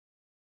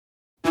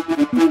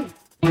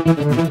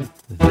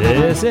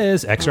This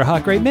is Extra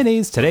Hot Great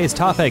Minis. Today's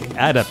topic,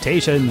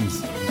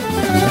 adaptations.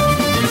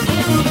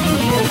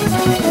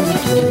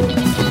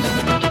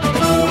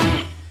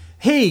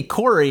 Hey,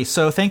 Corey,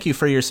 so thank you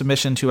for your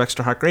submission to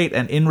Extra Hot Great,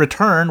 and in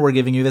return, we're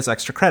giving you this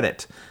extra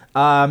credit.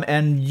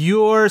 And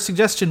your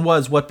suggestion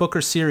was, what book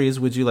or series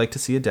would you like to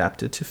see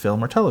adapted to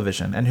film or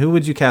television, and who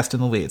would you cast in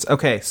the leads?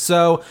 Okay,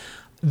 so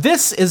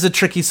this is a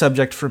tricky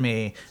subject for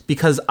me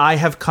because I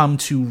have come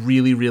to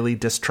really, really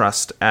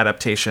distrust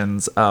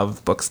adaptations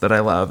of books that I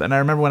love. And I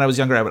remember when I was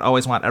younger, I would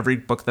always want every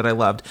book that I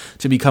loved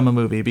to become a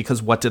movie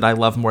because what did I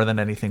love more than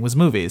anything was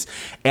movies.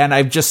 And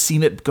I've just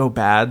seen it go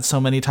bad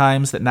so many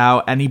times that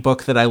now any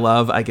book that I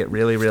love, I get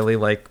really, really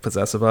like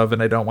possessive of,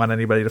 and I don't want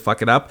anybody to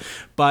fuck it up.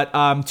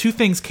 But two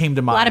things came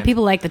to mind. A lot of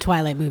people like the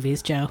Twilight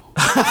movies, Joe.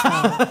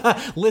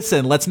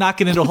 Listen, let's not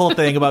get into a whole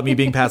thing about me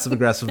being passive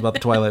aggressive about the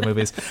Twilight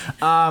movies.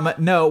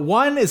 No,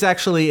 one is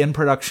actually in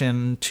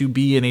production to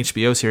be an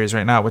HBO series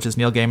right now, which is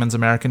Neil Gaiman's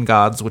American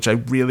Gods, which I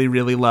really,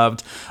 really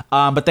loved.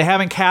 But they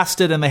haven't cast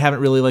it and they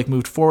haven't really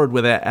moved forward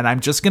with it. And I'm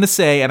just going to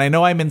say, and I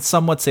know I'm in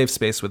somewhat safe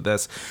space with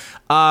this,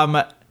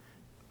 The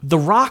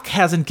Rock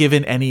hasn't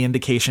given any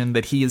indication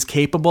that he is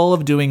capable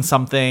of doing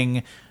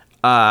something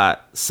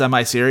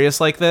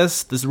semi-serious like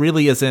this. This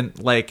really isn't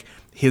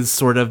his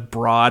sort of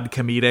broad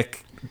comedic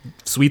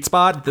sweet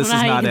spot. This is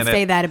not in it. You can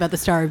say that about the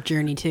star of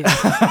Journey too.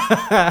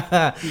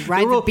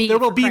 There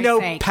will be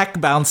no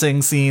peck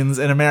bouncing scenes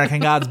in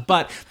American Gods,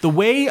 but the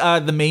way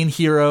the main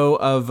hero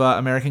of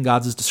American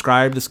Gods is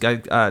described, this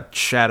guy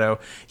Shadow,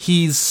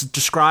 he's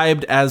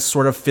described as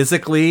sort of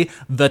physically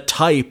the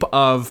type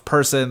of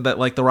person that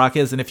The Rock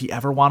is, and if he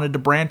ever wanted to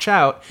branch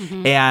out,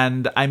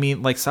 and I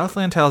mean,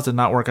 Southland Tales did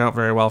not work out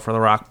very well for The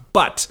Rock,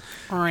 but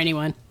or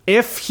anyone.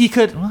 If he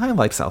could, well, I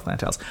like Southland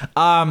Tales,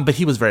 but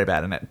he was very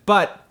bad in it.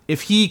 But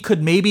if he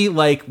could maybe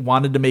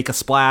wanted to make a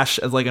splash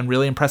as and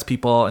really impress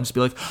people and just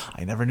be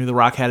I never knew The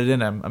Rock had it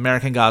in him,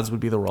 American Gods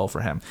would be the role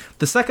for him.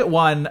 The second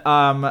one,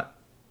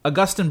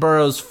 Augustin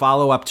Burroughs'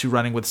 follow-up to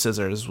Running with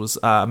Scissors was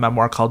a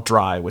memoir called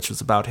Dry, which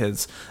was about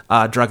his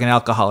drug and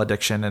alcohol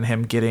addiction and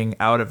him getting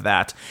out of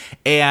that.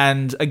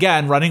 And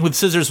again, Running with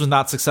Scissors was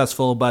not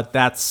successful, but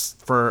that's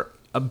for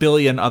a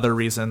billion other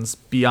reasons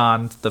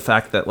beyond the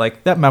fact that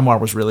that memoir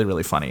was really,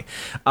 really funny.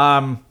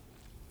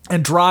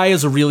 And Dry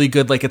is a really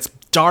good, it's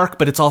dark,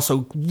 but it's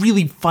also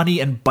really funny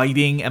and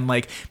biting and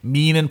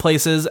mean in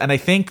places. And I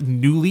think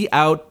newly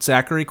out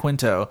Zachary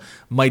Quinto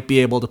might be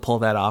able to pull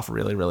that off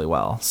really, really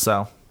well.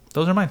 So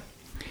those are mine.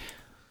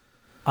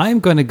 I'm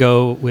going to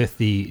go with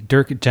the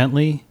Dirk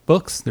Gently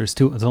books. There's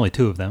only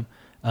two of them.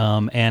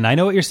 And I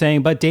know what you're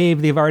saying, but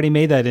Dave, they've already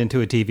made that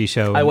into a TV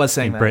show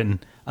in Britain.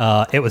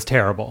 It was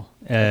terrible.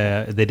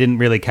 They didn't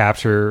really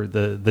capture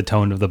the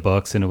tone of the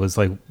books, and it was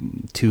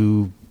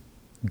too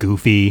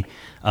goofy.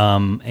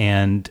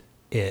 And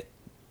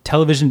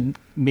television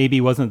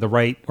maybe wasn't the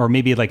right, or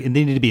maybe it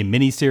needed to be a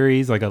mini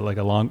series, a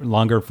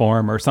longer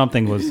form or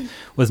something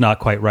was not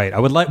quite right. I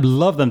would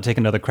love them to take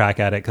another crack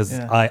at it because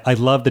I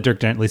love the Dirk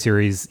Gently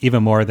series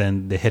even more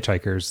than the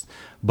Hitchhikers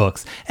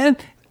books. And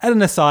at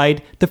an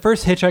aside, the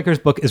first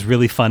Hitchhikers book is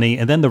really funny,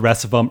 and then the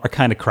rest of them are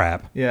kind of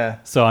crap. Yeah.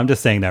 So I'm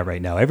just saying that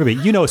right now. Everybody,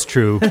 it's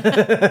true.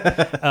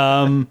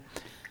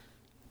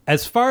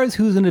 As far as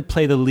who's going to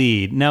play the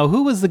lead, now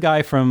who was the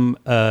guy from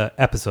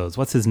Episodes?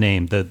 What's his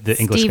name? The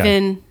English guy.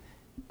 Stephen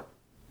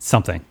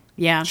something.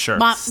 Yeah. Sure.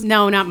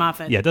 No, not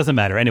Moffat. Yeah, it doesn't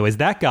matter. Anyways,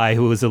 that guy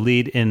who was the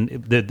lead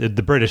in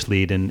the British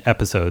lead in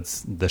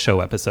Episodes, the show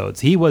Episodes,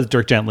 he was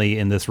Dirk Gently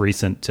in this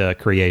recent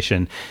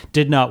creation.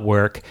 Did not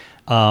work.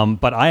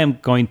 But I am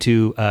going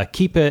to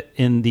keep it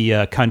in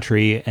the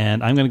country,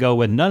 and I'm going to go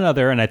with none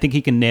other, and I think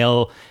he can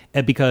nail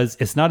it because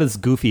it's not as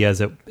goofy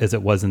as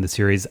it was in the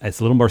series.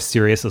 It's a little more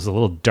serious. It's a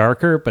little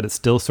darker, but it's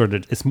still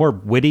it's more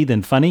witty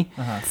than funny.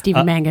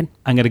 Stephen Mangan.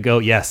 I'm going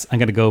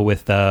to go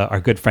with our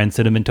good friend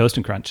Cinnamon Toast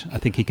and Crunch. I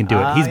think he can do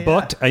it. He's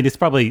booked. He's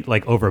probably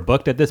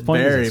overbooked at this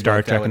point. Very Star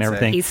booked, Trek and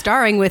everything. He's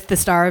starring with the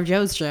star of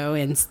Joe's show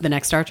in the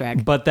next Star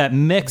Trek. But that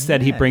mix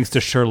that he brings to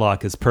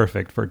Sherlock is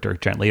perfect for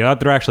Dirk Gently.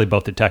 They're actually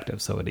both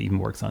detectives, so it even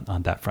works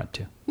on that front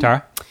too.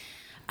 Tara?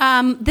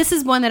 This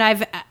is one that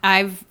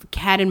I've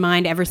had in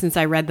mind ever since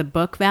I read the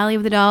book Valley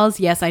of the Dolls.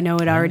 Yes, I know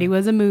it already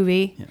was a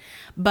movie,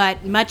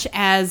 but much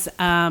as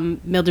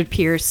Mildred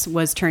Pierce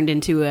was turned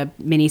into a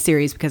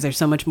miniseries because there's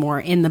so much more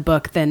in the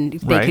book than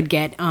they could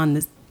get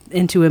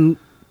into a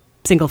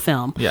single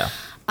film. Yeah.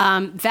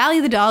 Valley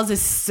of the Dolls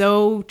is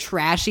so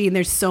trashy, and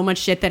there's so much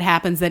shit that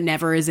happens that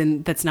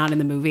that's not in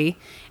the movie.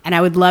 And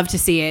I would love to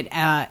see it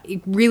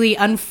really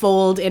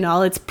unfold in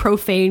all its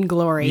profane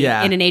glory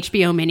in an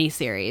HBO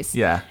miniseries.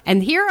 Yeah.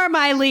 And here are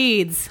my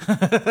leads.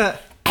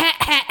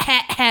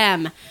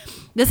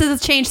 This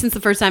has changed since the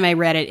first time I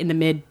read it in the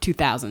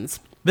mid-2000s.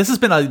 This has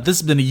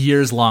been a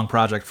years-long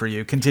project for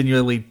you,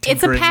 continually tinkering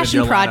It's a passion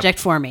with your project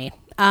for me.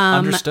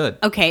 Understood.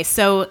 Okay,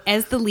 so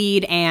as the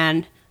lead,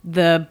 Anne,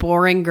 the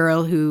boring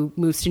girl who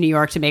moves to New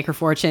York to make her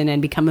fortune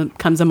and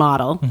becomes a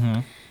model,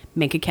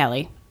 Minka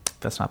Kelly.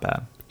 That's not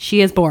bad.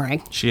 She is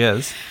boring. She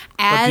is.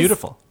 But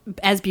beautiful.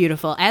 as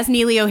beautiful as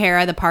Neely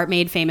O'Hara, the part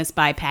made famous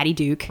by Patty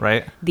Duke.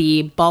 Right.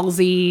 The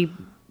ballsy,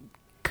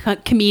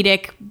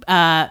 comedic,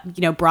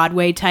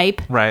 Broadway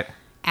type. Right.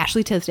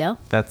 Ashley Tisdale.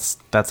 That's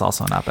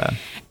also not bad.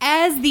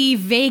 As the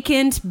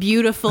vacant,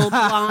 beautiful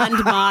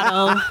blonde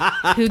model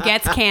who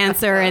gets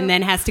cancer and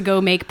then has to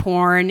go make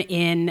porn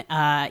in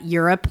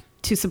Europe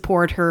to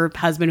support her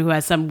husband who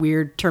has some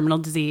weird terminal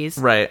disease.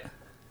 Right.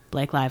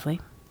 Blake Lively.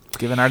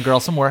 Giving our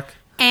girl some work.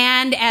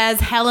 And as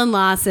Helen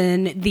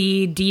Lawson,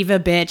 the diva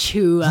bitch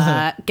who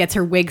gets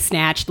her wig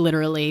snatched,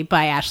 literally,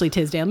 by Ashley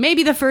Tisdale.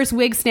 Maybe the first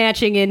wig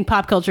snatching in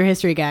pop culture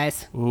history,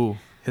 guys. Ooh,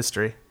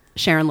 history.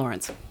 Sharon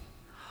Lawrence.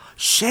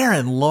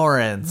 Sharon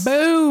Lawrence.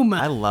 Boom.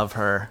 I love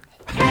her.